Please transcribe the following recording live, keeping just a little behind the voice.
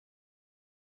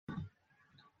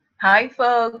Hi,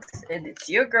 folks, and it's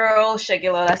your girl,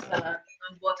 Shagilola Salam,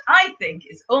 on what I think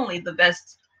is only the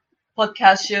best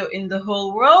podcast show in the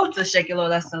whole world, the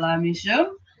Shagilola Salami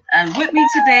Show. And with me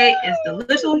today is the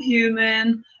little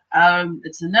human.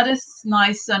 It's another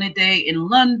nice sunny day in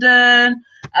London.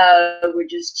 We're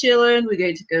just chilling. We're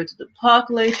going to go to the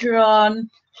park later on.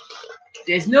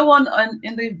 There's no one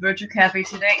in the virtual cafe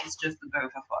today. It's just the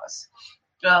both of us.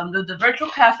 The virtual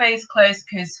cafe is closed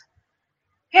because,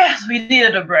 yes, we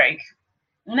needed a break.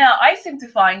 Now, I seem to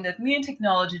find that new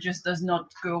technology just does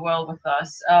not go well with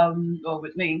us, or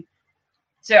with me.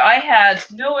 So I had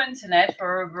no internet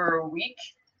for over a week,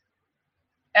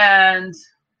 and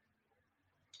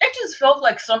it just felt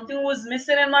like something was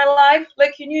missing in my life.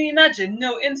 Like, can you imagine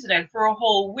no internet for a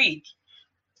whole week?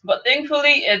 But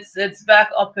thankfully, it's back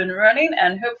up and running,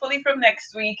 and hopefully from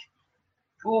next week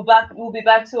we'll be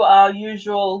back to our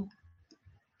usual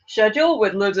schedule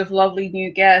with loads of lovely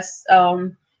new guests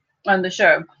on the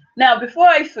show. Now, before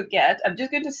I forget, I'm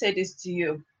just going to say this to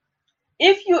you.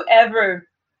 If you ever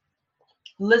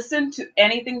listen to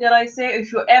anything that I say,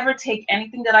 if you ever take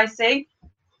anything that I say,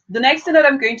 the next thing that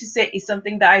I'm going to say is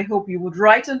something that I hope you would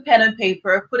write on pen and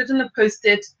paper, put it in a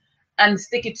post-it, and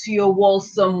stick it to your wall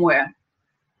somewhere.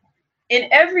 In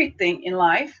everything in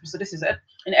life, so this is it,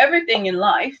 in everything in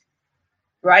life,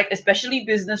 right, especially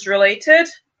business related,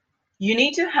 you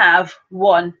need to have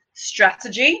one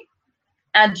strategy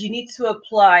and you need to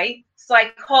apply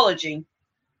psychology.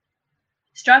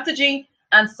 Strategy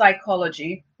and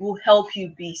psychology will help you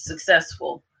be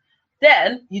successful.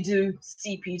 Then you do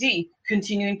CPD,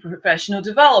 continuing professional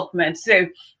development. So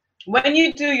when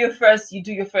you have your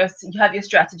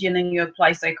strategy and then you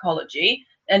apply psychology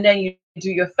and then you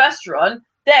do your first run,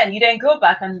 then you then go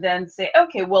back and then say,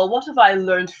 okay, well, what have I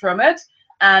learned from it?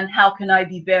 And how can I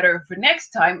be better for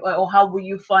next time? Or how will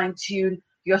you fine tune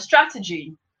your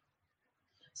strategy?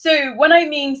 So when I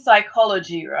mean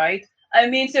psychology, right? I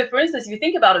mean, so for instance, if you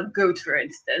think about a goat, for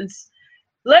instance,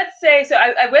 let's say, so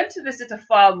I went to visit a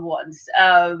farm once,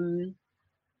 and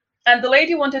the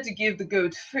lady wanted to give the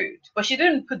goat food, but she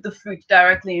didn't put the food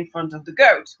directly in front of the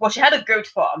goat. Well, she had a goat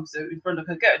farm, so in front of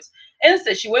her goats.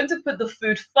 Instead, she went to put the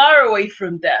food far away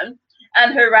from them.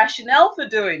 And her rationale for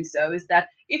doing so is that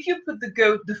if you put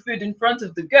the food in front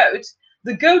of the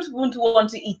goat won't want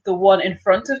to eat the one in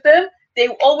front of them. They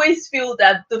always feel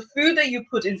that the food that you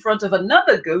put in front of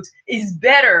another goat is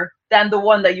better than the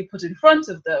one that you put in front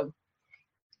of them.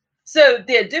 So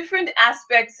there are different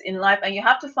aspects in life, and you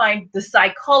have to find the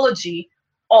psychology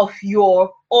of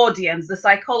your audience, the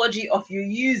psychology of your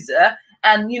user,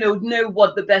 and know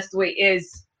what the best way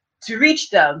is to reach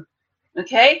them.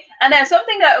 Okay. And then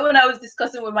something that when I was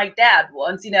discussing with my dad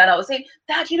once, and I was saying,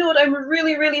 Dad, you know what, I'm a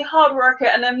really, really hard worker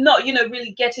and I'm not,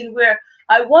 really getting where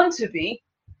I want to be.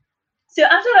 So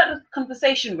after that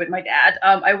conversation with my dad,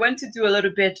 I went to do a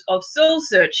little bit of soul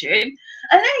searching, and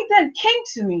then it then came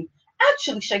to me,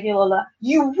 actually, Shagilola,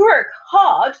 you work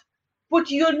hard, but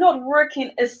you're not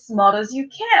working as smart as you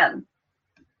can,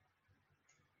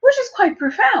 which is quite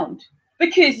profound.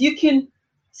 Because you can,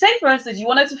 say for instance, you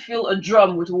wanted to fill a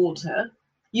drum with water,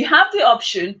 you have the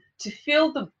option to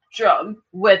fill the drum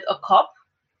with a cup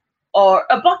or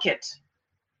a bucket.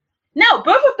 Now,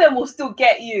 both of them will still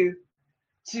get you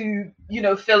to,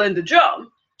 fill in the drum.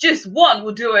 Just one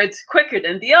will do it quicker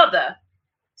than the other.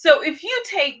 So if you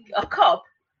take a cup,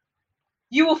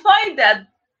 you will find that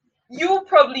you'll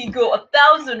probably go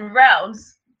 1,000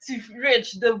 rounds to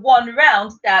reach the one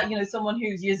round that, someone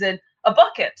who's using a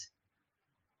bucket.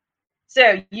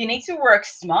 So you need to work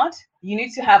smart, you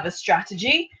need to have a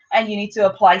strategy, and you need to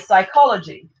apply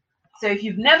psychology. So if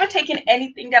you've never taken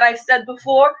anything that I've said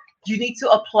before, you need to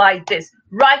apply this.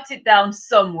 Write it down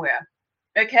somewhere.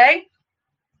 Okay?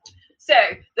 So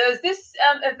there's this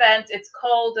event. It's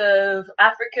called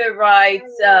Africa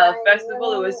Rights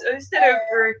Festival. It was hosted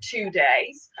over 2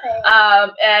 days,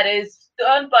 and it's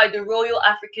done by the Royal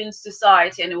African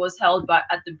Society, and it was held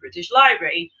at the British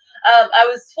Library. I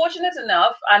was fortunate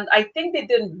enough, and I think they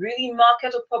didn't really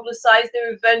market or publicize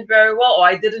their event very well, or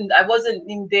I wasn't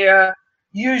in their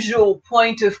usual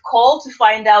point of call to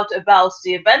find out about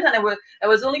the event, and I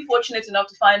was only fortunate enough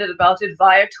to find out about it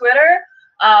via Twitter.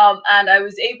 And I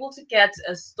was able to get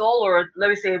a stall, or let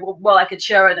me say, well, like a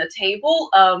chair and a table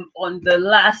on the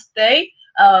last day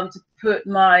to put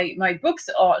my books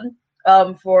on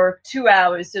for 2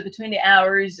 hours, so between the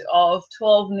hours of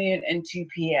 12 noon and 2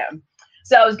 p.m.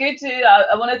 So I was going to,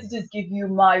 I wanted to just give you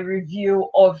my review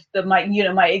of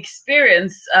my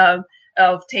experience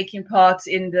of taking part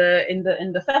in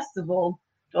the festival,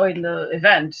 or in the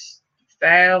event,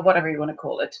 fair, whatever you want to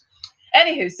call it.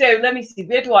 Anywho, so let me see,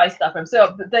 where do I start from?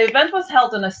 So the event was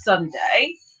held on a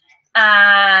Sunday,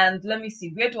 And let me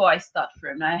see, where do I start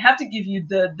from? I have to give you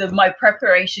the my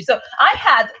preparation. So I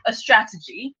had a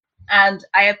strategy and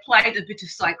I applied a bit of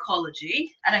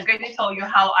psychology, and I'm going to tell you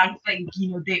how I think,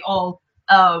 they all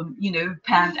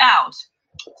panned out.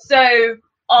 So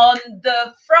on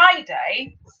the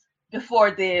Friday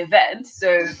before the event,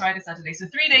 so Friday, Saturday, so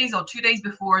 3 days or 2 days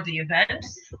before the event,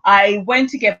 I went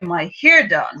to get my hair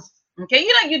done. Okay,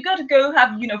 you got to go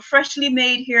have, freshly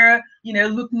made hair,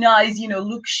 look nice,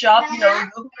 look sharp,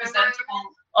 look presentable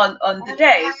on the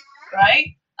day, right?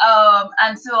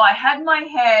 And so I had my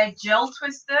hair gel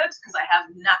twisted because I have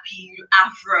nappy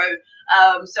afro.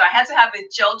 So I had to have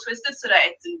it gel twisted so that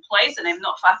it's in place and I'm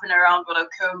not faffing around with a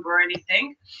comb or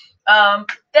anything.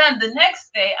 Then the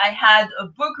next day I had a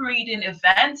book reading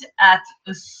event at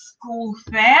a school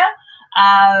fair.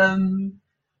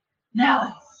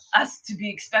 Now, as to be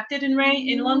expected in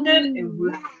London, it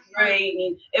would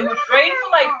rain. It would rain for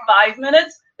like 5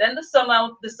 minutes, then the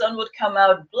sun would come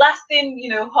out blasting,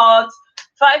 hot.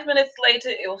 5 minutes later,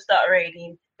 it will start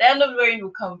raining. Then the rain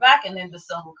will come back, and then the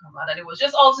sun will come out. And it was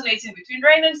just alternating between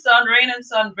rain and sun, rain and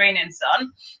sun, rain and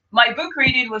sun. My book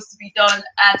reading was to be done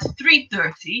at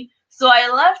 3:30, so I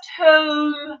left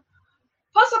home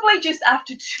possibly just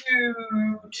after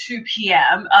 2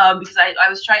 p.m. Because I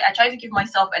tried to give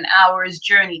myself an hour's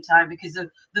journey time because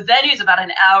the venue is about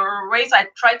an hour away. So I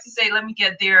tried to say, let me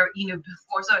get there,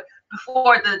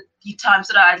 before the time,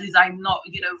 so that at least I'm not,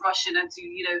 rushing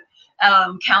into,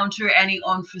 counter any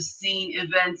unforeseen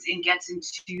events in getting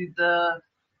to the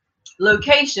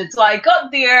location. So I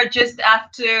got there just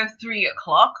after 3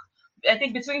 o'clock. I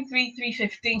think between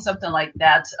 3:15, something like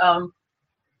that.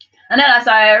 And then as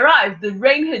I arrived, the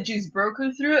rain had just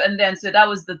broken through, and then so that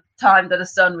was the time that the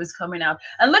sun was coming out.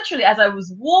 And literally, as I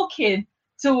was walking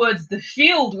towards the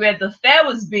field where the fair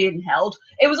was being held,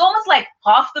 it was almost like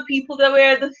half the people that were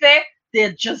at the fair,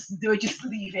 they were just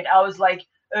leaving. I was like,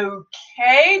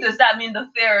 okay, does that mean the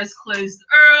fair is closed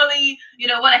early?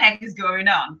 What the heck is going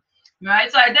on? Right.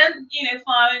 So I then,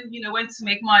 went to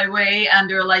make my way, and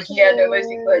they were like, yeah, no, most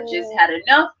people had just had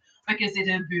enough because it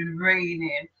had been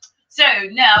raining. So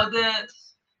now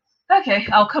okay,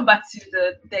 I'll come back to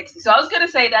the next thing. So I was going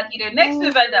to say that, next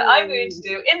event that I'm going to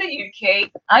do in the UK,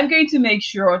 I'm going to make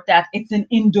sure that it's an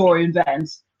indoor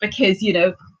event because,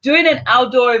 doing an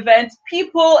outdoor event,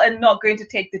 people are not going to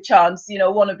take the chance,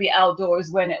 want to be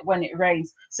outdoors when it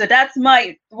rains. So that's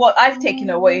what I've taken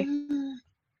away.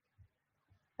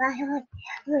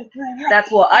 That's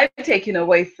what I've taken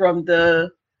away from the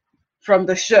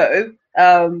show.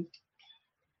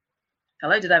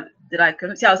 Hello, did I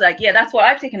come? So I was like, yeah, that's what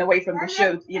I've taken away from the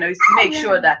show, is to make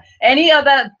sure that any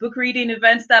other book reading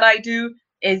events that I do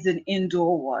is an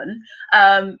indoor one.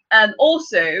 And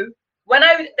also, when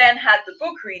I then had the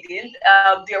book reading,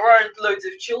 there weren't loads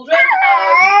of children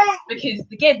because,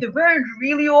 again, they weren't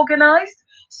really organized.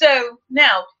 So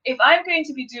now, if I'm going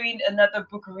to be doing another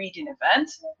book reading event,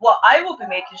 what I will be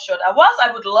making sure that whilst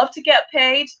I would love to get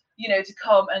paid, to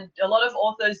come, and a lot of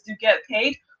authors do get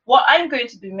paid, what I'm going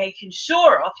to be making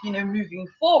sure of, moving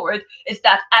forward is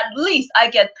that at least I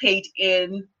get paid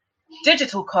in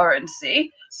digital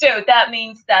currency. So that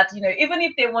means that, even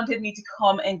if they wanted me to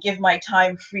come and give my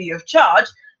time free of charge,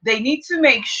 they need to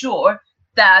make sure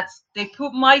that they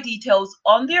put my details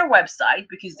on their website,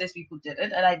 because these people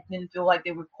didn't, and I didn't feel like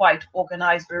they were quite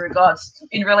organized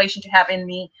in relation to having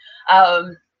me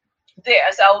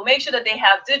there. So I will make sure that they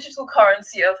have digital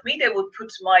currency of me. They will put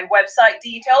my website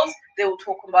details. They will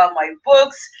talk about my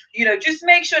books. Just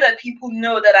make sure that people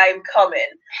know that I'm coming.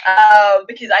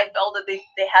 Because I felt that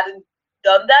they hadn't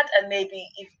done that, and maybe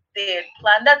if they had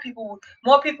planned that,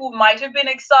 more people might have been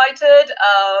excited.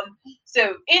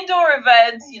 So indoor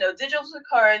events, digital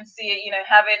currency,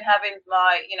 having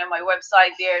my my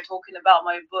website there, talking about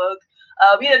my book,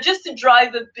 just to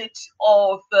drive a bit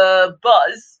of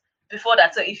buzz before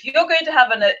that. So if you're going to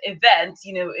have an event,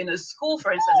 in a school,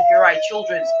 for instance, if you write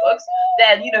children's books,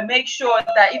 then, make sure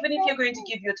that even if you're going to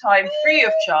give your time free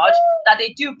of charge, that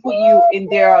they do put you in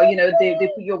their, they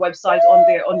put your website on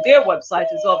their website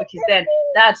as well, because then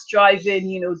that's driving,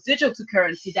 digital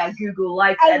currency that Google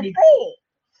likes, and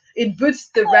it boosts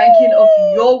the ranking of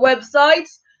your website.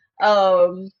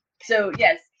 So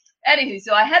yes. Anywho,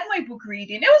 so I had my book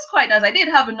reading. It was quite nice. I did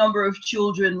have a number of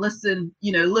children listen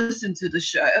to the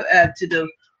show, to the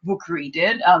book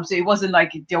reading. So it wasn't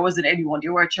like there wasn't anyone.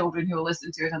 There were children who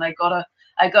listened to it, and I got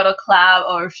a clap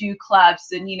or a few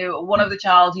claps. And one of the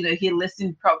child, he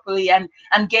listened properly and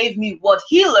gave me what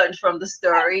he learned from the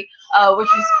story, which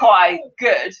was quite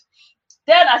good.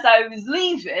 Then, as I was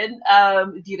leaving,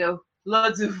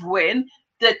 loads of wind.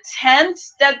 The tent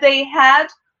that they had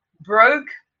broke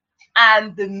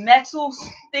and the metal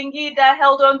thingy that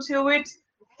held onto it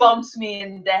bumps me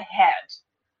in the head,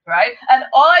 right? And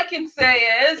all I can say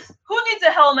is, who needs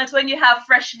a helmet when you have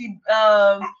freshly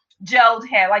gelled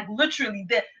hair? Like literally,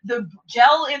 the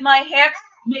gel in my hair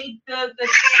made the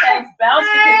head bounce,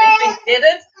 because if it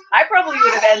didn't, I probably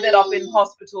would have ended up in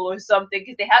hospital or something,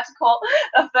 because they had to call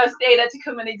a first aider to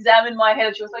come and examine my head.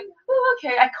 And she was like, "Oh,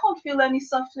 okay, I can't feel any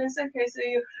softness. Okay, so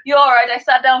you're all right." I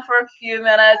sat down for a few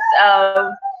minutes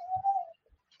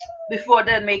before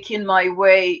then making my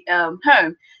way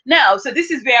home. Now, so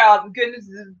this is where I'm going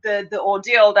to the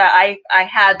ordeal that I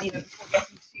had, you know, before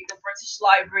getting to the British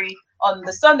Library on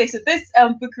the Sunday. So this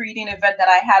book reading event that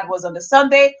I had was on the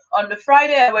Sunday. On the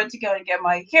Friday, I went to go and get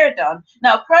my hair done.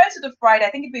 Now, prior to the Friday, I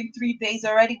think it'd been 3 days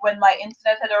already when my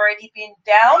internet had already been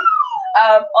down.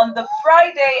 On the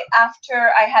Friday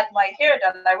after I had my hair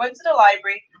done, I went to the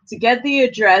library to get the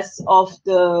address of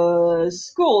the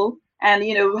school, and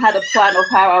you know, had a plan of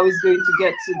how I was going to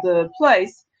get to the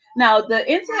place. Now, the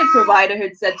internet provider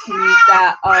had said to me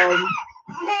that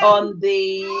on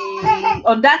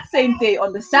that same day,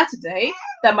 on the Saturday,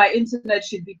 that my internet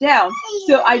should be down.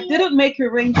 So I didn't make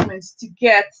arrangements to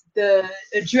get the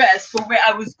address for where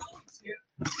I was going to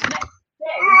the next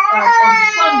day on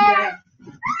Sunday.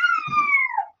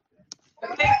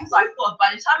 Okay, because I thought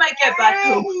by the time I get back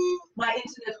home, my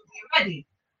internet will be ready.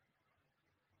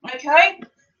 Okay.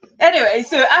 Anyway,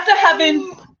 so after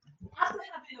having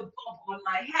a bump on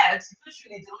my head,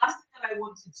 literally the last thing that I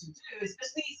wanted to do,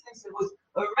 especially since it was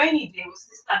a rainy day, was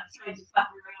to start trying to flap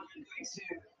around and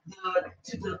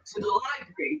go to the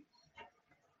library.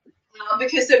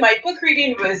 Because so my book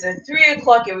reading was at 3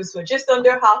 o'clock. It was for just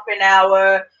under half an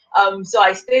hour. So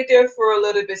I stayed there for a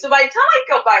little bit. So by the time I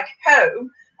got back home,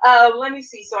 let me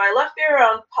see. So I left there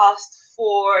around past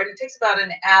 4, and it takes about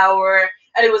an hour.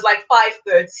 And it was like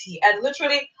 5:30, and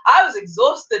literally I was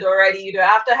exhausted already, you know,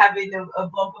 after having a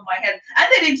bump on my head. And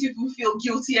they didn't even feel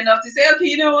guilty enough to say, okay,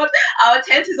 you know what, our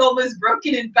tent is almost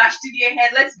broken and bashed in your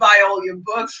head, let's buy all your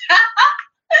books.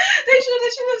 They should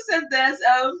have said this.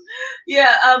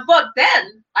 But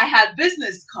then I had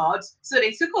business cards, so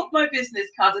they took off my business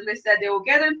cards and they said they will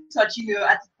get in touch, you know,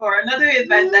 for another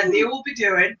event that they will be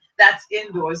doing that's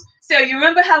indoors. So you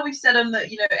remember how we said on the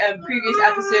previous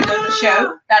episode of the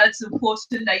show that it's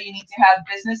important that you need to have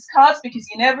business cards, because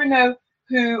you never know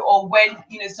who or when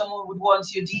someone would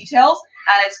want your details,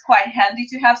 and it's quite handy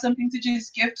to have something to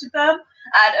just give to them.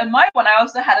 And in my one, I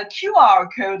also had a QR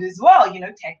code as well,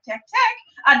 tech.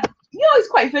 And it's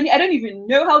quite funny. I don't even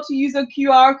know how to use a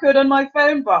QR code on my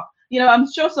phone, but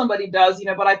I'm sure somebody does,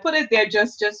 but I put it there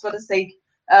just for the sake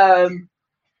of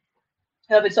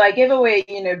it. So I gave away,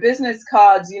 business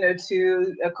cards,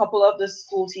 to a couple of the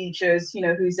school teachers,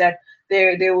 who said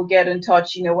they will get in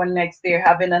touch, when next they're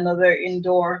having another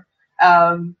indoor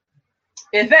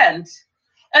event.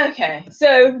 Okay,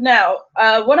 so now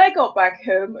when I got back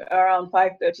home around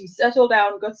 5:30, settled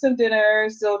down, got some dinner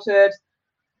sorted,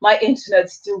 my internet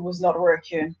still was not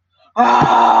working.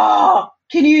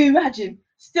 Can you imagine?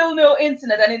 Still no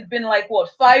internet, and it's been like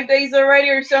what, 5 days already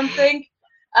or something.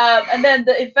 And then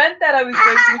the event that I was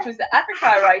going to, which was the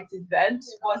Africa Rights event,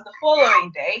 was the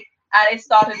following day, and it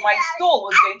started. My stall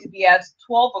was going to be at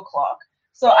 12 o'clock,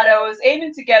 so and I was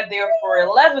aiming to get there for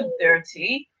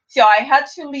 11:30. So I had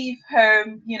to leave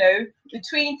home,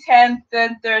 between 10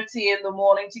 and 10:30 in the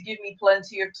morning to give me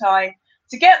plenty of time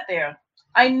to get there.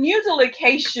 I knew the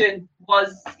location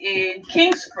was in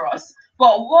King's Cross,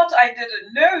 but what I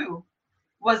didn't know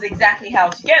was exactly how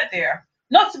to get there.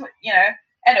 Not to,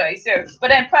 anyway, so, but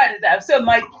then prior to that, so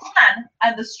my plan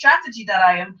and the strategy that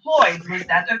I employed was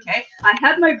that, okay, I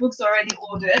had my books already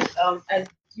ordered and,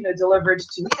 delivered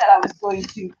to me that I was going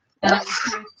to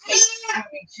take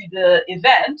me to the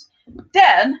event.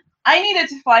 Then I needed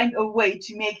to find a way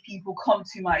to make people come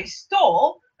to my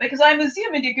stall, because I'm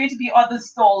assuming there are going to be other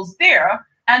stalls there.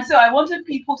 And so I wanted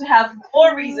people to have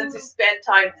more reason to spend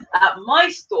time at my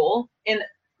stall in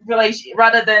relation,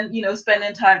 rather than,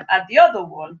 spending time at the other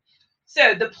one.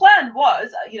 So the plan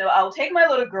was, I'll take my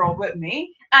little girl with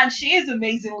me, and she is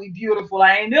amazingly beautiful.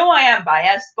 I know I am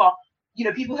biased, but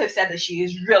people have said that she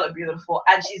is really beautiful,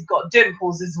 and she's got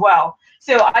dimples as well.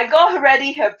 So I got her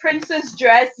ready, her princess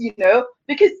dress,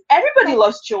 because everybody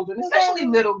loves children, especially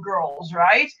little girls,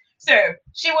 right? So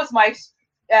she was my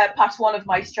part one of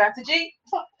my strategy.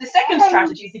 The second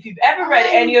strategy is, if you've ever read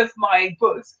any of my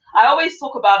books, I always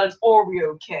talk about an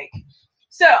Oreo cake.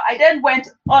 So I then went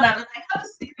on, and I have a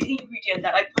secret ingredient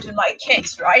that I put in my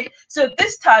cakes, right? So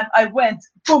this time I went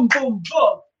boom, boom,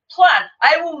 boom. Plan,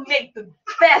 I will make the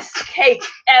best cake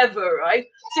ever, right?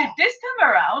 So this time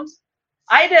around,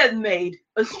 I then made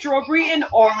a strawberry and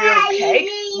Oreo cake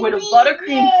with a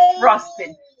buttercream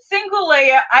frosting. Single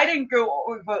layer, I didn't go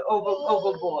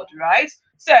overboard, right?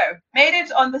 So made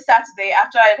it on the Saturday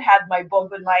after I had had my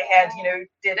bump in my head,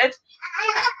 did it.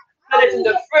 Put it in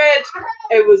the fridge.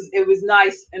 It was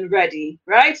nice and ready,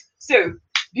 right? So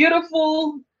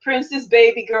beautiful princess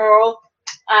baby girl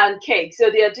and cake. So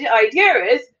the idea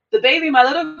is the baby, my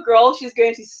little girl, she's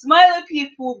going to smile at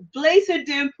people, blaze her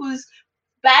dimples,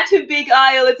 bat her big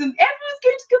eyelids, and everyone's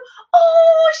going to go,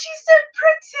 oh, she's so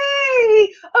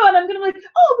pretty. Oh, and I'm going to be like,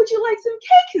 oh, would you like some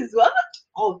cake as well?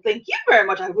 Oh, thank you very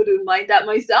much. I wouldn't mind that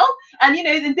myself. And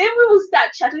then we will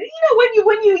start chatting.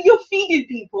 When you're feeding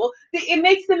people, it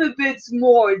makes them a bit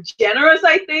more generous,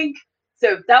 I think.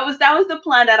 So that was the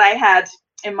plan that I had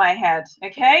in my head.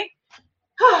 Okay.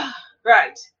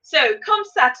 Right. So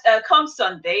come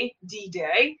Sunday,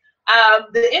 D-Day,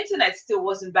 the internet still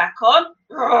wasn't back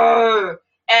on.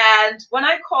 And when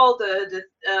I called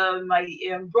my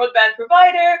broadband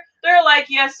provider, they're like,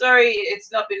 yeah, sorry,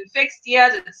 it's not been fixed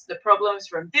yet. It's the problems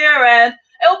from their end.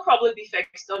 It'll probably be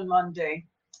fixed on Monday.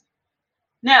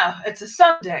 Now, it's a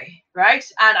Sunday, right?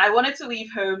 And I wanted to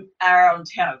leave home around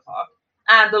 10 o'clock.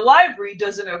 And the library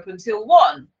doesn't open till 1.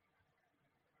 I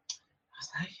was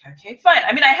like, okay, fine.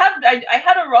 I mean, I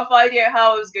had a rough idea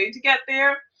how I was going to get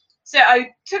there. So I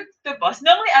took the bus.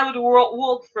 Normally, I would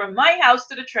walk from my house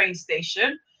to the train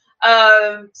station.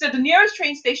 So the nearest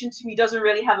train station to me doesn't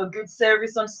really have a good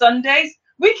service on Sundays.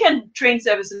 Weekend train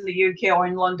service in the UK or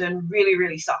in London really,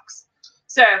 really sucks.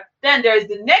 So then there's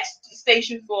the next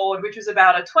station forward, which was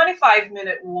about a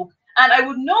 25-minute walk. And I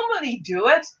would normally do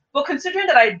it, but considering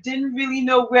that I didn't really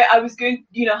know where I was going,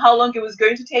 how long it was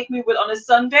going to take me on a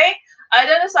Sunday, I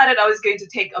then decided I was going to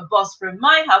take a bus from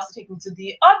my house to take me to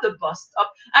the other bus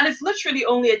stop. And it's literally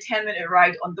only a 10-minute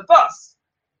ride on the bus.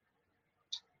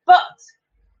 But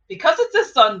because it's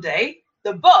a Sunday,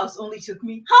 the bus only took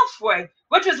me halfway,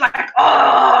 which was like,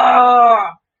 oh,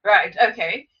 right,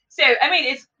 okay. So, I mean,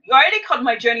 it's already cut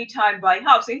my journey time by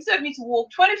half. So instead of me to walk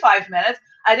 25 minutes,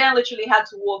 I then literally had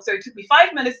to walk. So it took me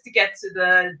 5 minutes to get to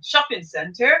the shopping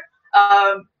center.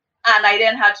 And I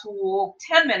then had to walk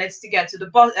 10 minutes to get to the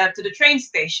bus, to the train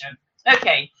station.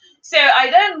 Okay. So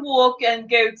I then walk and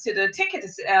go to the ticket,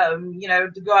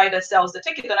 the guy that sells the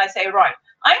ticket, and I say, right,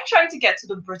 I'm trying to get to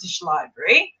the British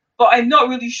Library, but I'm not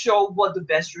really sure what the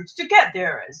best route to get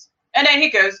there is. And then he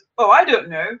goes, oh, I don't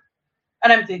know.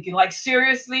 And I'm thinking, like,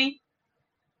 seriously?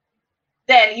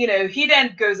 Then, he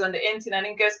then goes on the internet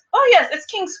and goes, oh, yes, it's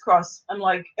King's Cross. I'm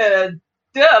like, duh,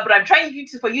 but I'm trying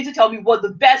for you to tell me what the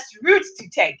best routes to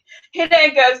take. He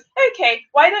then goes, okay,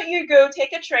 why don't you go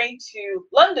take a train to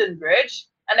London Bridge,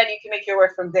 and then you can make your way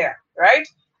from there, right?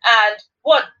 And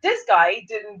what this guy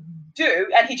didn't do,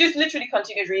 and he just literally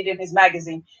continued reading his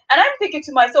magazine. And I'm thinking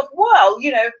to myself, well,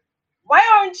 why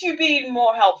aren't you being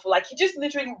more helpful? Like, he just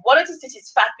literally wanted to sit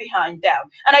his fat behind down.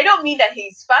 And I don't mean that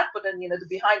he's fat, but then, the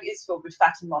behind is filled with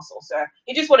fat and muscle. So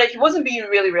he wasn't being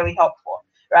really, really helpful,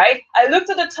 right? I looked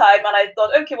at the time and I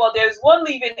thought, okay, well, there's one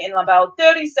leaving in about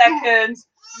 30 seconds.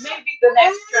 Maybe the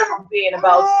next train will be in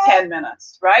about 10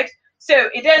 minutes, right? So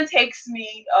it then takes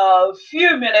me a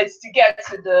few minutes to get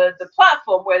to the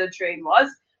platform where the train was.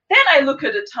 Then I look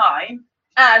at the time,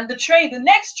 and the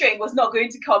next train was not going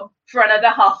to come for another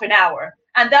half an hour.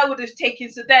 And that would have taken,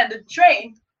 so then the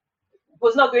train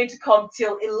was not going to come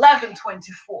till 11:24,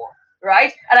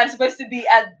 right? And I'm supposed to be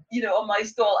at, on my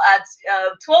stall at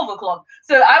 12 o'clock.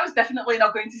 So I was definitely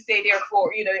not going to stay there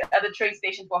for, at the train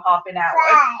station for half an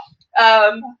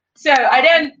hour. So I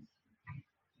then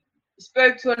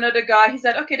spoke to another guy. He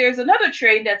said, okay, there's another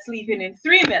train that's leaving in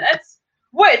 3 minutes,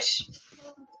 which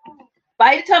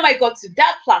by the time I got to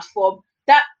that platform,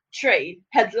 that train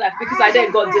had left because I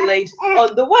then got delayed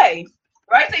on the way,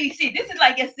 right? So you see, this is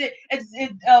like what's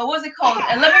it called?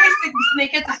 And let me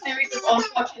sneak into a series of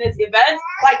unfortunate events.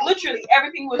 Like, literally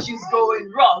everything was just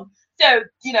going wrong. So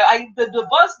the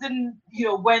bus didn't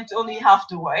went only half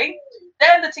the way.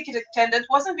 Then the ticket attendant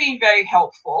wasn't being very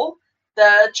helpful.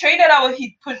 The train that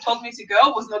he told me to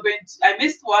go was not going to, I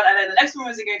missed one, and then the next one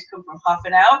was going to come from half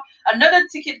an hour. Another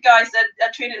ticket guy said,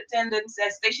 station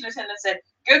attendant said,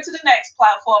 go to the next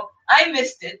platform. I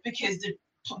missed it because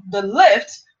the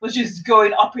lift was just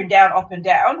going up and down, up and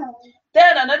down.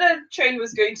 Then another train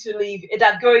was going to leave,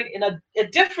 that going in a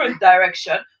different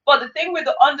direction. But the thing with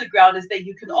the underground is that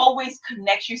you can always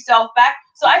connect yourself back.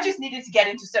 So I just needed to get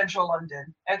into central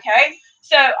London, okay?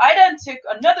 So I then took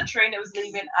another train that was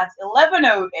leaving at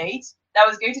 11:08 that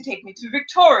was going to take me to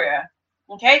Victoria,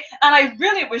 okay? And I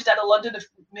really wish that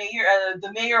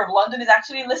the mayor of London is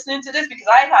actually listening to this, because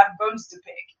I have bones to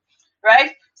pick.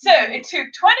 right? So it took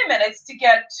 20 minutes to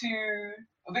get to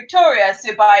Victoria.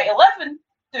 So by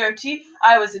 11:30,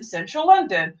 I was in central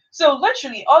London. So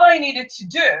literally all I needed to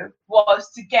do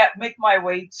was to make my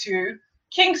way to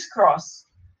King's Cross.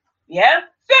 Yeah,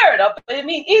 fair enough. I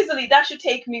mean, easily that should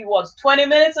take me, what, 20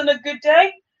 minutes on a good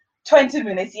day? 20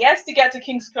 minutes, yes, to get to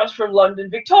King's Cross from London,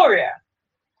 Victoria.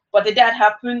 But did that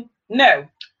happen? No.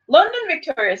 London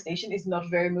Victoria Station is not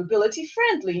very mobility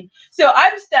friendly. So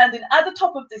I'm standing at the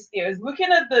top of the stairs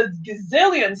looking at the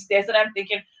gazillion stairs and I'm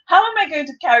thinking, how am I going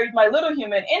to carry my little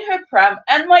human in her pram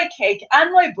and my cake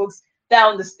and my books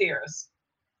down the stairs?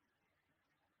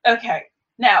 Okay,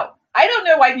 now, I don't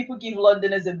know why people give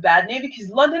Londoners a bad name because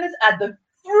Londoners are the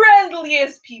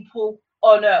friendliest people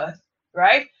on earth,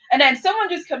 right? And then someone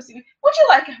just comes to me,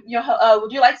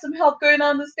 would you like some help going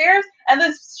down the stairs? And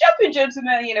this shopping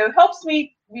gentleman, helps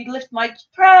me. We lift my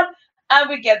pram and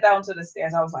we get down to the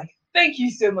stairs. I was like, thank you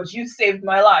so much. You saved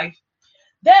my life.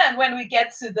 Then when we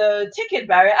get to the ticket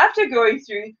barrier, after going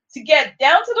through to get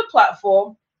down to the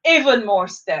platform, even more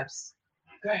steps.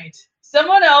 Great.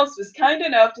 Someone else was kind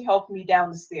enough to help me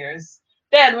down the stairs.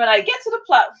 Then when I get to the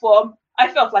platform,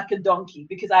 I felt like a donkey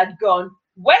because I'd gone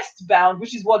westbound,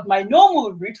 which is what my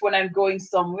normal route when I'm going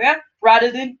somewhere,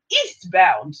 rather than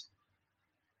eastbound.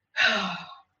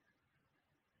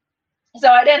 So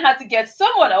I then had to get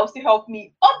someone else to help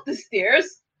me up the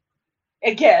stairs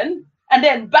again, and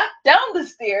then back down the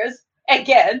stairs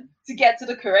again to get to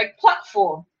the correct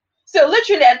platform. So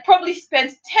literally, I'd probably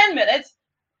spent 10 minutes,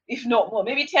 if not more,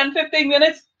 maybe 10, 15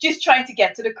 minutes, just trying to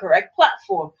get to the correct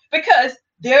platform because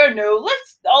there are no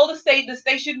lifts. The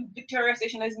station, Victoria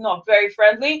Station, is not very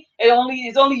friendly.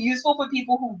 It's only useful for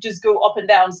people who just go up and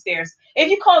down stairs. If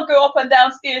you can't go up and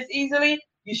down stairs easily,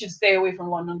 you should stay away from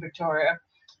London Victoria.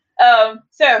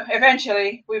 So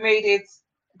eventually we made it,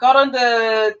 got on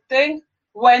the thing,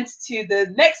 went to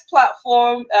the next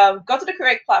platform, got to the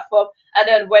correct platform, and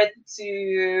then went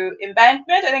to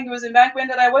Embankment. I think it was Embankment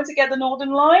that I went to get the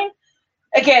Northern Line.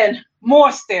 Again,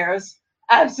 more stairs.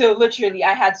 And so literally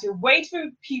I had to wait for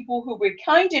people who were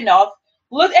kind enough.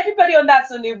 Look, everybody on that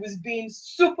Sunday was being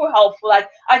super helpful. Like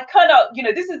I cannot,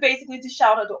 this is basically to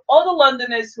shout out to all the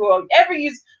Londoners who ever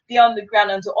use the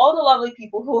underground and to all the lovely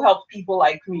people who help people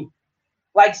like me.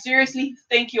 Like seriously,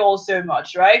 thank you all so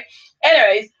much, right?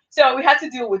 Anyways, so we had to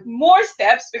deal with more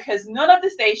steps because none of the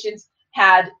stations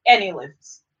had any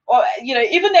lifts. Or,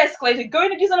 even the escalator,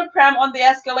 going to use on a pram on the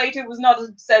escalator was not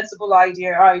a sensible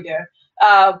idea either.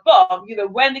 But,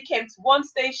 when it came to one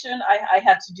station, I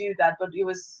had to do that, but it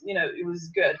was, it was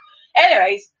good.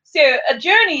 Anyways, so a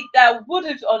journey that would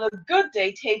have on a good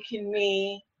day taken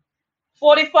me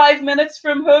 45 minutes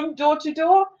from home, door to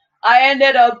door, it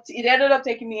ended up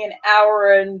taking me an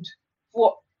hour and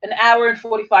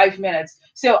 45 minutes.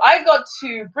 So I got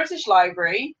to British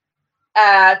Library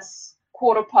at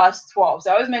 12:15.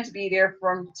 So I was meant to be there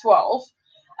from 12.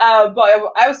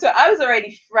 But I was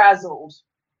already frazzled.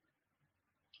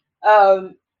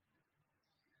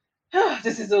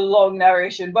 This is a long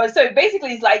narration, but so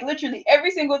basically it's like literally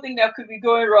every single thing that could be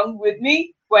going wrong with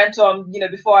me went on,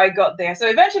 before I got there. So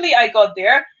eventually I got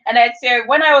there, and I'd say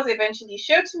when I was eventually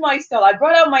showed to my stall, I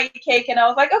brought out my cake and I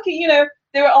was like, okay, there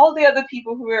were all the other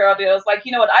people who were out there. I was like,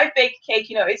 what, I bake cake,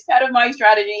 it's part of my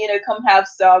strategy, come have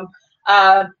some.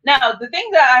 Now the thing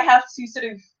that I have to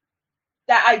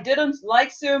that I didn't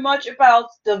like so much about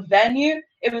the venue,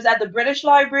 it was at the British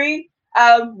Library.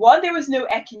 One, there was no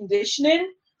air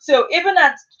conditioning. So even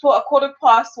at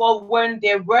 12:15, when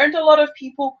there weren't a lot of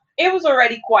people, it was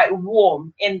already quite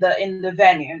warm in the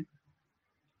venue.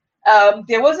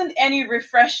 There wasn't any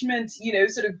refreshment,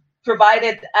 sort of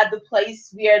provided at the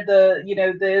place where the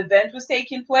event was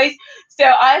taking place. So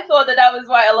I thought that was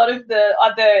why a lot of the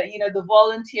other, the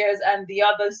volunteers and the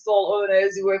other stall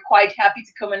owners were quite happy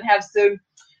to come and have some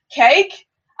cake.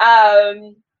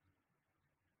 And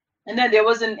then there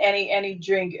wasn't any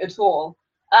drink at all.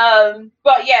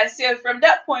 But yeah, so from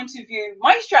that point of view,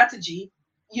 my strategy,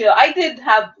 I did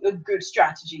have a good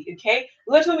strategy, okay?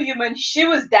 Little Human, she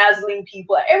was dazzling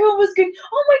people. Everyone was going,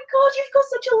 oh my God, you've got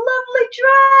such a lovely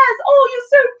dress. Oh, you're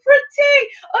so pretty.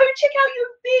 Oh, check out your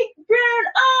big brown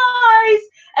eyes.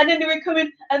 And then they were coming,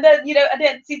 and then,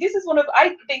 see, this is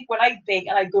I think when I bake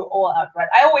and I go all out, right,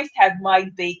 I always tag my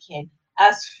baking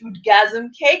as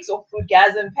foodgasm cakes or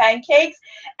foodgasm pancakes.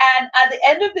 And at the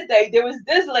end of the day, there was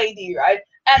this lady, right?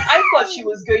 And I thought she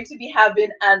was going to be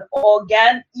having an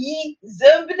orgasm day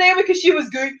because she was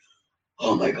going,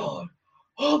 oh my God,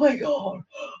 oh my God,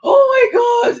 oh my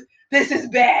God, this is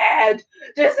bad.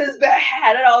 This is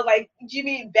bad. And I was like,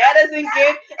 Jimmy, bad as in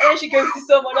good. And then she goes to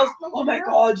someone else, oh my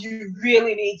God, you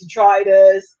really need to try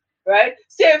this, right?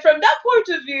 So from that point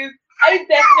of view, I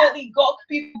definitely got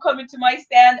people coming to my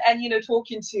stand and,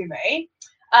 talking to me.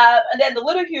 And then the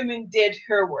little human did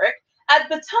her work. At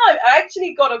the time, I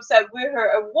actually got upset with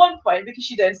her at one point because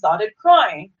she then started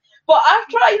crying. But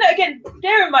after again,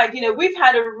 bear in mind, we've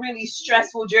had a really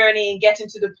stressful journey in getting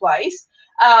to the place.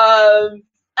 And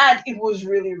it was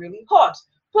really, really hot.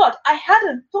 But I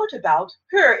hadn't thought about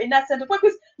her in that sense of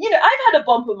because, I've had a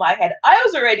bump on my head. I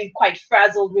was already quite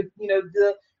frazzled with,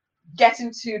 the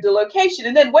getting to the location.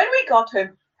 And then when we got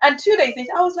home, and 2 days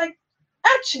later, I was like,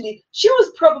 actually, she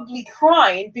was probably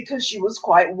crying because she was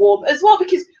quite warm as well.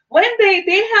 Because when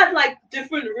they had like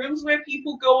different rooms where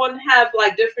people go and have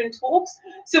like different talks.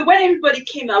 So when everybody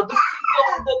came out,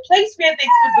 the place where they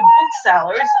put the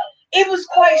booksellers, it was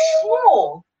quite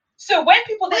small. So when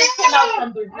people then came out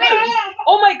from the room,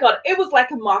 oh my God, it was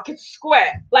like a market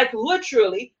square. Like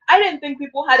literally, I didn't think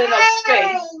people had enough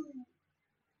space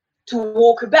to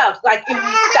walk about. Like it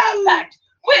was that packed,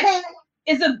 which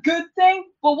is a good thing,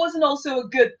 but wasn't also a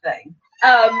good thing.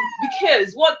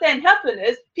 Because what then happened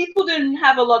is people didn't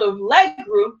have a lot of leg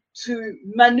room to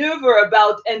maneuver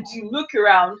about and to look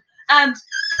around. And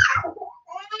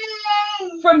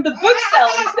from the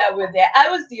booksellers that were there, I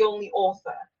was the only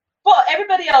author. But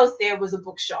everybody else there was a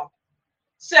bookshop.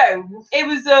 So it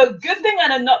was a good thing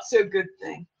and a not so good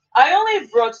thing. I only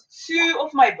brought 2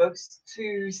 of my books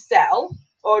to sell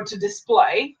or to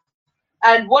display.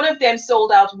 And one of them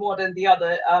sold out more than the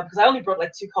other because I only brought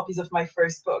like 2 copies of my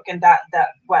first book, and that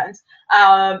went.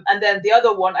 And then the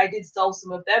other one, I did sell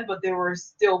some of them, but they were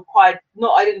still quite.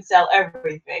 No, I didn't sell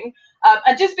everything,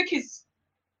 and just because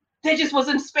there just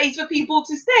wasn't space for people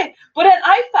to stay. But then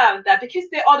I found that because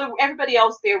everybody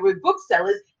else there were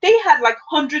booksellers, they had like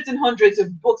hundreds and hundreds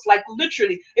of books. Like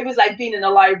literally, it was like being in a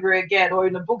library again or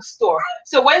in a bookstore.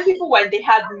 So when people went, they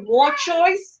had more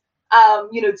choice.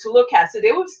 To look at. So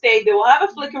they would stay, they will have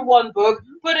a flick of one book,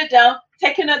 put it down,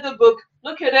 take another book,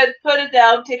 look at it, put it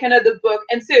down, take another book.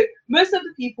 And so most of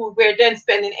the people were then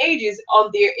spending ages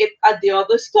at the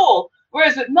other stall.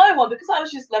 Whereas with my one, because I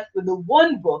was just left with the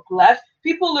one book left,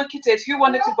 people look at it, who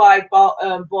wanted to buy,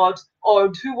 bought,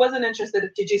 or who wasn't interested,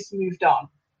 they just moved on.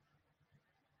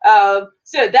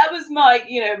 So that was my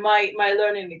my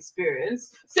learning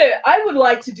experience. So I would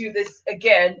like to do this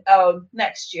again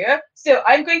next year. So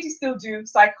I'm going to still do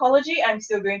psychology. I'm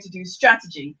still going to do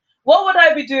strategy. What would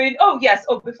I be doing? Oh yes.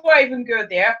 Oh, before I even go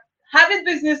there, having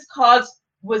business cards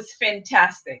was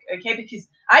fantastic. Okay, because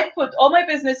I put all my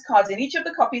business cards in each of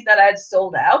the copies that I had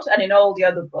sold out and in all the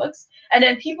other books. And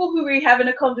then people who were having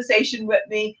a conversation with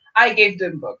me, I gave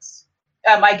them books.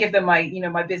 I give them my,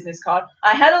 my business card.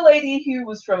 I had a lady who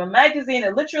was from a magazine,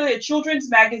 literally a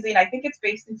children's magazine. I think it's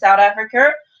based in South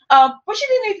Africa. But she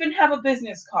didn't even have a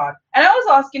business card. And I was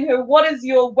asking her, what is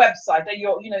your website? And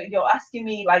you're asking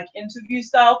me like interview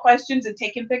style questions and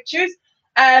taking pictures.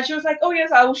 And she was like, oh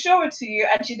yes, I will show it to you.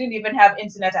 And she didn't even have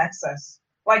internet access.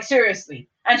 Like seriously.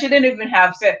 And she didn't even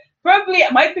have, so probably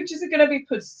my pictures are going to be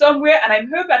put somewhere, and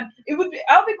I'm hoping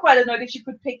I'll be quite annoyed if she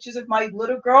put pictures of my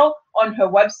little girl on her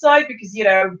website because,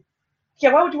 yeah,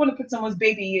 why would you want to put someone's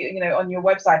baby, on your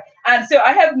website? And so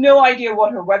I have no idea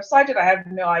what her website is. I have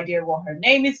no idea what her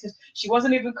name is because she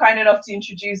wasn't even kind enough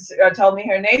to tell me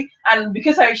her name. And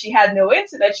because she had no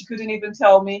internet, she couldn't even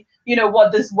tell me,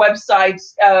 what this website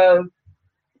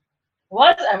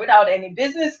was, and without any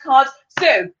business cards.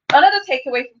 So another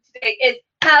takeaway from today is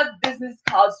have business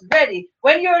cards ready.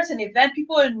 When you're at an event,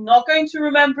 people are not going to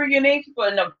remember your name. People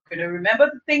are not going to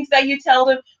remember the things that you tell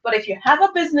them. But if you have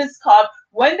a business card,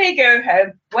 when they go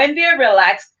home, when they're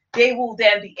relaxed, they will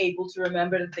then be able to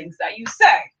remember the things that you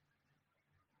say.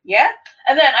 Yeah.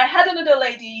 And then I had another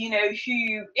lady,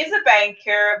 who is a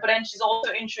banker, but then she's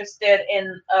also interested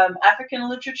in African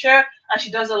literature, and she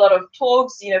does a lot of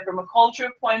talks, from a cultural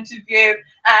point of view.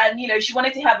 And, she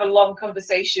wanted to have a long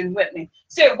conversation with me.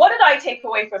 So what did I take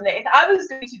away from that? If I was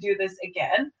going to do this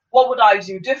again, what would I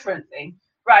do differently?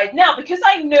 Right now, because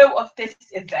I know of this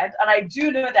event, and I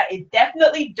do know that it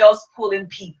definitely does pull in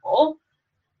people,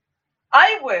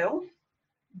 I will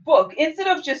book, instead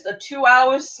of just a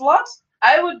 2-hour slot,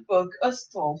 I would book a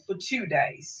stall for 2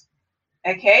 days.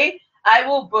 Okay? I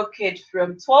will book it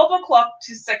from 12 o'clock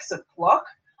to 6 o'clock.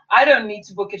 I don't need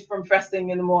to book it from first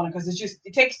thing in the morning because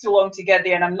it takes too long to get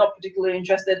there, and I'm not particularly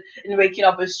interested in waking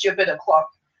up at stupid o'clock.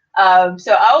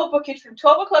 So I will book it from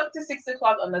 12 o'clock to 6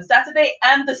 o'clock on the Saturday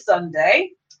and the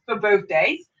Sunday for both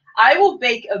days. I will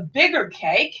bake a bigger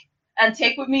cake and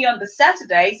take with me on the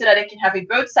Saturday so that I can have it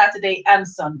both Saturday and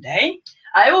Sunday.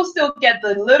 I will still get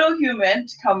the little human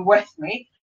to come with me,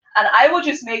 and I will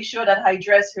just make sure that I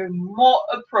dress her more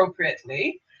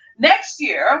appropriately. Next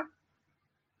year,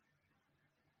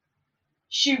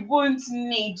 she won't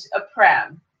need a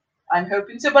pram. I'm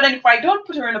hoping so. But then if I don't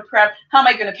put her in a pram, how am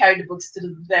I going to carry the books to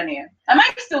the venue? I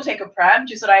might still take a pram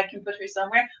just so that I can put her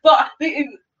somewhere. But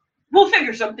we'll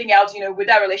figure something out, with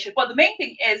that relationship. But the main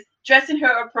thing is dressing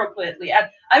her appropriately. And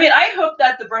I mean, I hope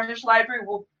that the British Library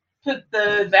will put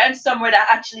the event somewhere that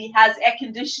actually has air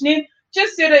conditioning,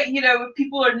 just so that,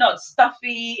 people are not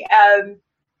stuffy,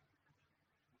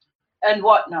 and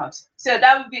whatnot. So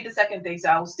that would be the second thing. So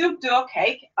I will still do a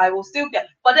cake. I will still get.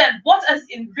 But then what has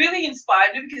really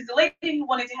inspired me, because the lady who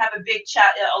wanted to have a big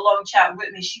chat, a long chat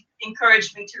with me, she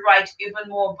encouraged me to write even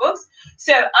more books.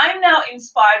 So I'm now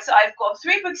inspired. So I've got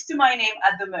 3 books to my name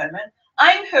at the moment.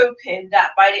 I'm hoping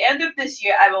that by the end of this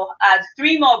year, I will add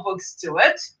 3 more books to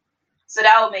it. So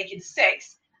that will make it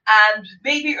 6. And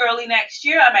maybe early next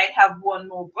year, I might have 1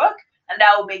 more book. And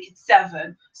that will make it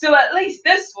 7. So at least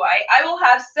this way, I will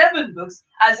have 7 books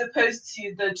as opposed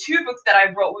to the 2 books that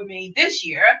I brought with me this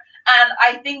year. And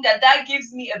I think that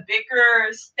gives me a bigger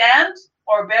stand,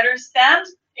 or better stand,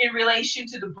 in relation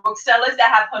to the booksellers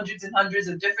that have hundreds and hundreds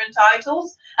of different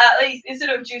titles. At least instead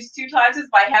of just 2 titles,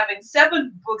 by having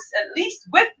 7 books at least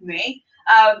with me,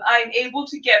 I'm able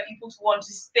to get people to want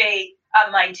to stay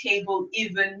at my table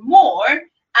even more,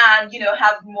 and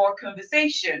have more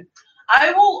conversation.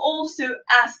 I will also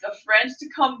ask a friend to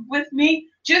come with me,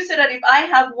 just so that if I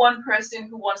have one person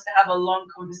who wants to have a long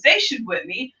conversation with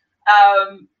me,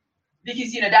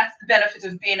 because that's the benefit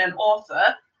of being an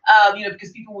author,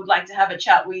 because people would like to have a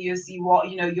chat with you, see what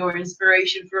your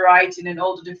inspiration for writing and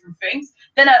all the different things.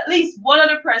 Then at least one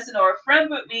other person or a friend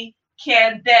with me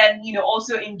can then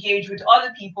also engage with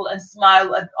other people and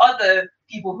smile at other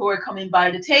people who are coming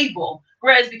by the table.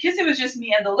 Whereas because it was just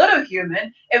me and the little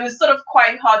human, it was sort of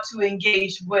quite hard to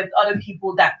engage with other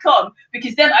people that come,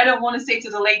 because then I don't want to say to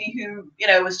the lady who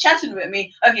was chatting with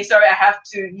me, okay, sorry, I have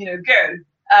to go,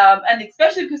 and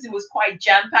especially because it was quite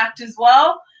jam-packed as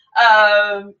well.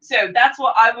 So that's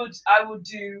what I would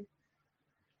do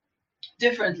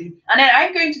differently. And then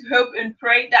I'm going to hope and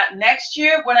pray that next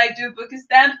year when I do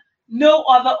Bookistan, no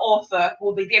other author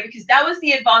will be there, because that was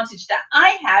the advantage that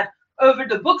I had over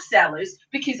the booksellers,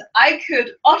 because I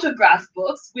could autograph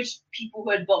books, which people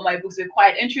who had bought my books were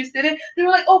quite interested in. They were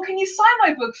like, "Oh, can you sign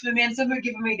my book for me?" And some were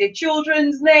giving me their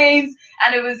children's names,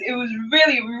 and it was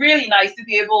really, really nice to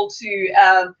be able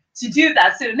to do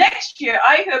that. So next year,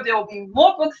 I hope there will be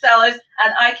more booksellers,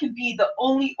 and I can be the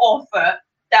only author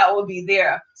that will be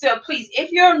there. So please,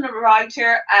 if you're a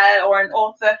writer or an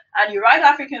author and you write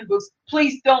African books,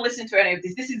 please don't listen to any of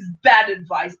this. This is bad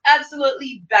advice,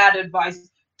 absolutely bad advice.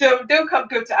 Don't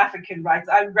go to African Writers.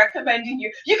 I'm recommending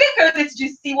you. You can go there to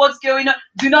just see what's going on.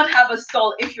 Do not have a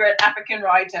stall if you're an African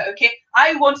writer, okay?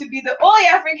 I want to be the only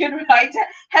African writer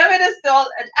having a stall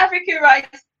at African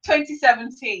Writers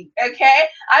 2017, okay?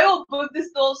 I will book the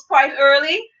stalls quite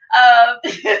early.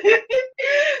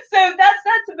 So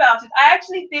that's about it. I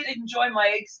actually did enjoy my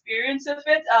experience of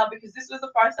it, because this was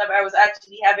the first time I was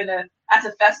actually having at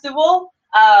a festival.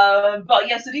 But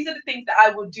yeah, so these are the things that I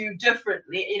would do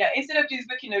differently. Instead of just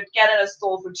booking getting a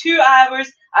stall for 2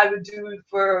 hours, I would do it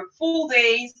for full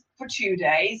days for 2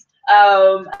 days.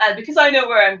 And because I know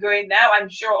where I'm going now, I'm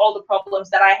sure all the problems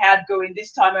that I had going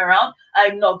this time around,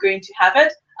 I'm not going to have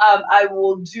it. I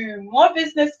will do more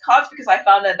business cards, because I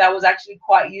found that was actually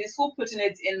quite useful, putting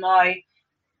it in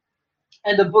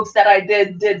the books that I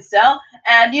did sell.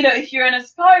 And if you're an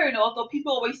aspiring author,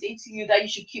 people always say to you that you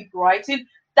should keep writing.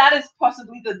 That is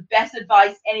possibly the best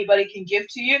advice anybody can give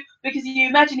to you, because you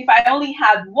imagine if I only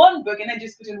had 1 book and then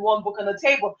just putting 1 book on the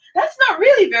table, that's not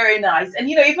really very nice. And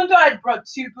even though I brought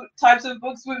 2 types of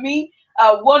books with me,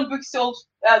 1 book sold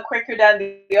quicker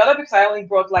than the other, because I only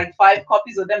brought like 5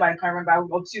 copies of them. I can't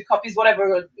remember, or 2 copies,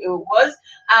 whatever it was.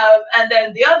 And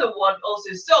then the other one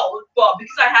also sold, but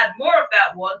because I had more of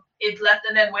that one, it left.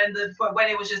 And then when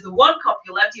it was just the 1 copy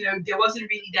left, there wasn't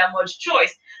really that much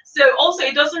choice. So also,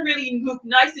 it doesn't really look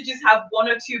nice to just have 1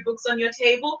 or 2 books on your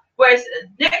table. Whereas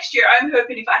next year, I'm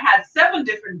hoping if I had 7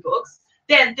 different books,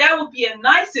 then that would be a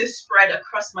nicer spread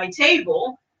across my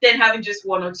table than having just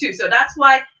 1 or 2. So that's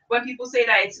why when people say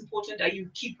that it's important that you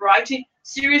keep writing,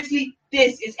 seriously,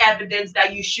 this is evidence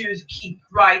that you should keep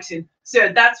writing. So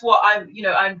that's what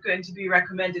I'm going to be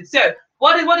recommended. So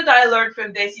what did I learn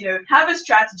from this? Have a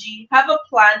strategy, have a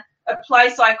plan, apply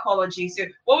psychology. So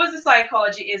what was the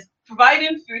psychology is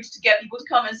providing food to get people to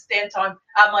come and spend time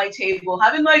at my table,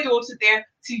 having my daughter there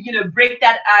to, break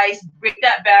that ice, break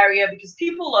that barrier, because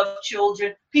people love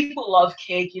children, people love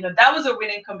cake. That was a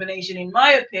winning combination, in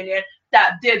my opinion,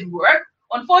 that did work.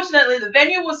 Unfortunately, the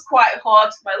venue was quite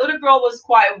hot. My little girl was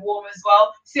quite warm as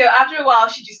well. So after a while,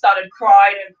 she just started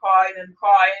crying and crying and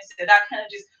crying. So that kind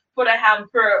of just put a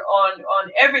hamper on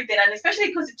everything, and especially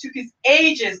because it took us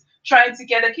ages trying to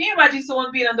get it. Can you imagine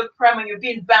someone being on the pram and you're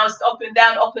being bounced up and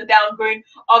down, going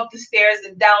up the stairs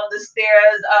and down the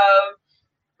stairs?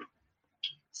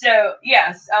 So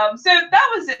yes, so that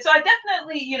was it. So I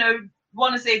definitely,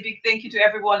 want to say a big thank you to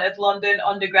everyone at London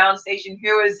Underground Station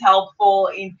who is helpful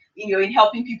in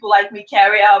helping people like me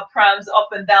carry our prams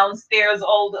up and down stairs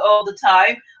all the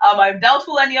time. I'm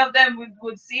doubtful any of them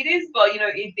would see this, but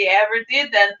if they ever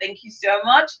did, then thank you so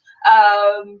much.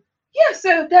 Yeah,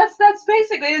 so that's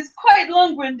basically, it's quite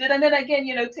long-winded, and then again,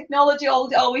 technology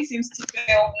always seems to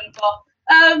fail me, but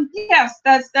yes,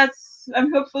 that's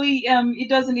hopefully it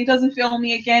doesn't fail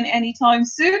me again anytime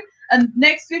soon. And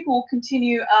next week we'll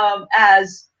continue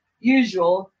as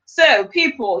usual. So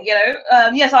people,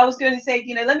 yes, I was going to say,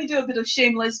 let me do a bit of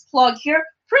shameless plug here.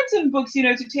 Printing books,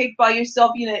 to take by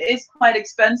yourself, is quite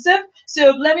expensive.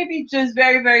 So let me be just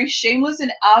very, very shameless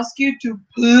and ask you to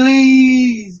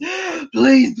please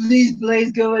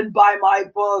go and buy my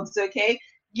books, okay?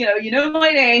 You know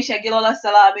my name, Segilola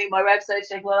Salami. My website,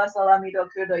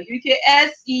 segilolasalami.co.uk.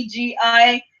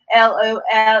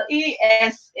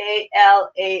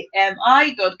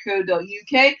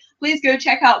 SEGILOLESALAMI.co.uk. Please go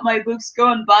check out my books.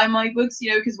 Go and buy my books.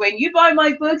 Because when you buy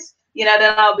my books,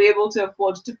 then I'll be able to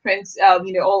afford to print,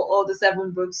 all the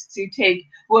 7 books to take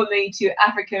with me to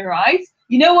African Rights.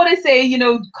 You know what I say,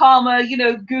 karma,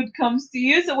 good comes to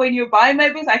you. So when you buy my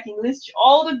books, I can list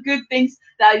all the good things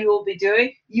that you will be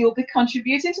doing. You'll be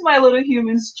contributing to my Little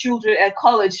Humans Children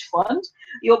College Fund.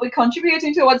 You'll be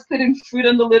contributing towards putting food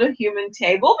on the Little Human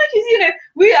table, because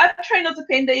I try not to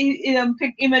paint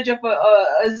the image of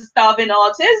a starving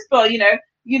artist, but you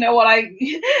know what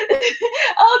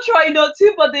I'll try not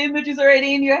to, but the image is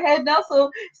already in your head now. So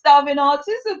starving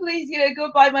artist, so please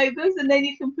go buy my books, and then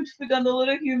you can put food on the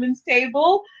Little Humans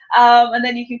table, and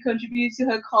then you can contribute to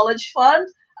her college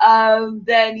fund.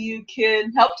 Then you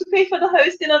can help to pay for the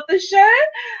hosting of the show.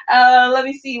 Let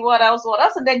me see what else,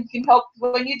 and then you can help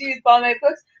when you do buy my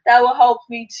books. That will help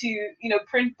me to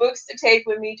print books to take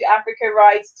with me to Africa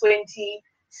Rights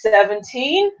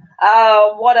 2017.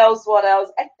 What else?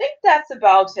 I think that's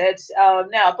about it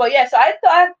now. But yes, I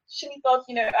actually thought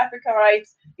Africa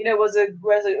Rights was a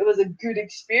good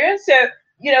experience. So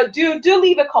do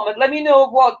leave a comment. Let me know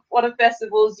what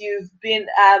festivals you've been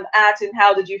at, and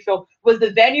how did you feel? Was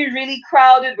the venue really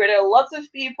crowded? Were there lots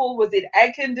of people? Was it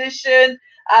air conditioned?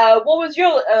 What was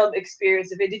your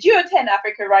experience of it? Did you attend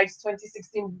Africa Rights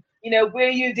 2016? Were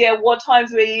you there? What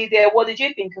times were you there? What did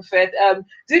you think of it?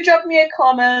 Do drop me a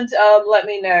comment. Let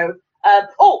me know.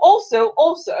 Also,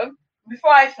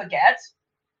 before I forget,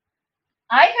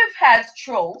 I have had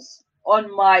trolls on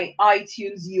my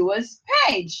iTunes US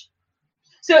page.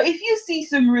 So if you see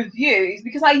some reviews,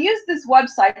 because I use this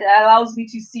website that allows me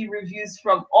to see reviews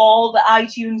from all the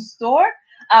iTunes store,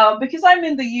 because I'm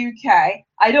in the UK,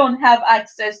 I don't have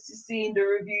access to seeing the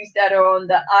reviews that are on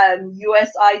the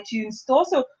US iTunes store.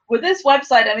 So with this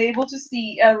website, I'm able to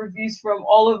see reviews from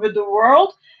all over the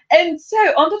world. And so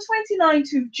on the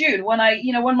 29th of June, when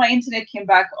when my internet came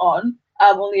back on,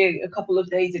 only a couple of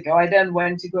days ago, I then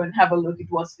went to go and have a look at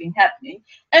what's been happening.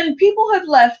 And people have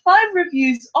left 5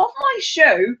 reviews of my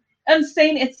show and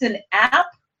saying it's an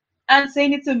app and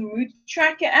saying it's a mood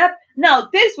tracker app. Now,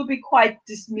 this would be quite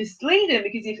misleading,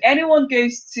 because if anyone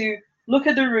goes to look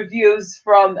at the reviews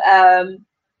from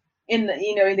in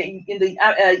the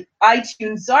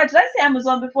iTunes store. Did I say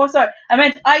Amazon before? Sorry, I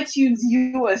meant iTunes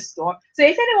US store. So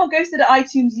if anyone goes to the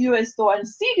iTunes US store and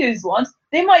see those ones,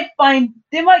 they might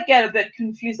get a bit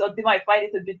confused, or they might find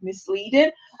it a bit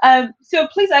misleading. So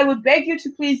please, I would beg you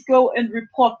to please go and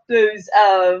report those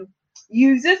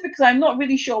users, because I'm not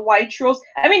really sure why trolls.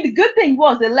 I mean, the good thing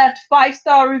was they left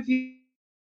 5-star reviews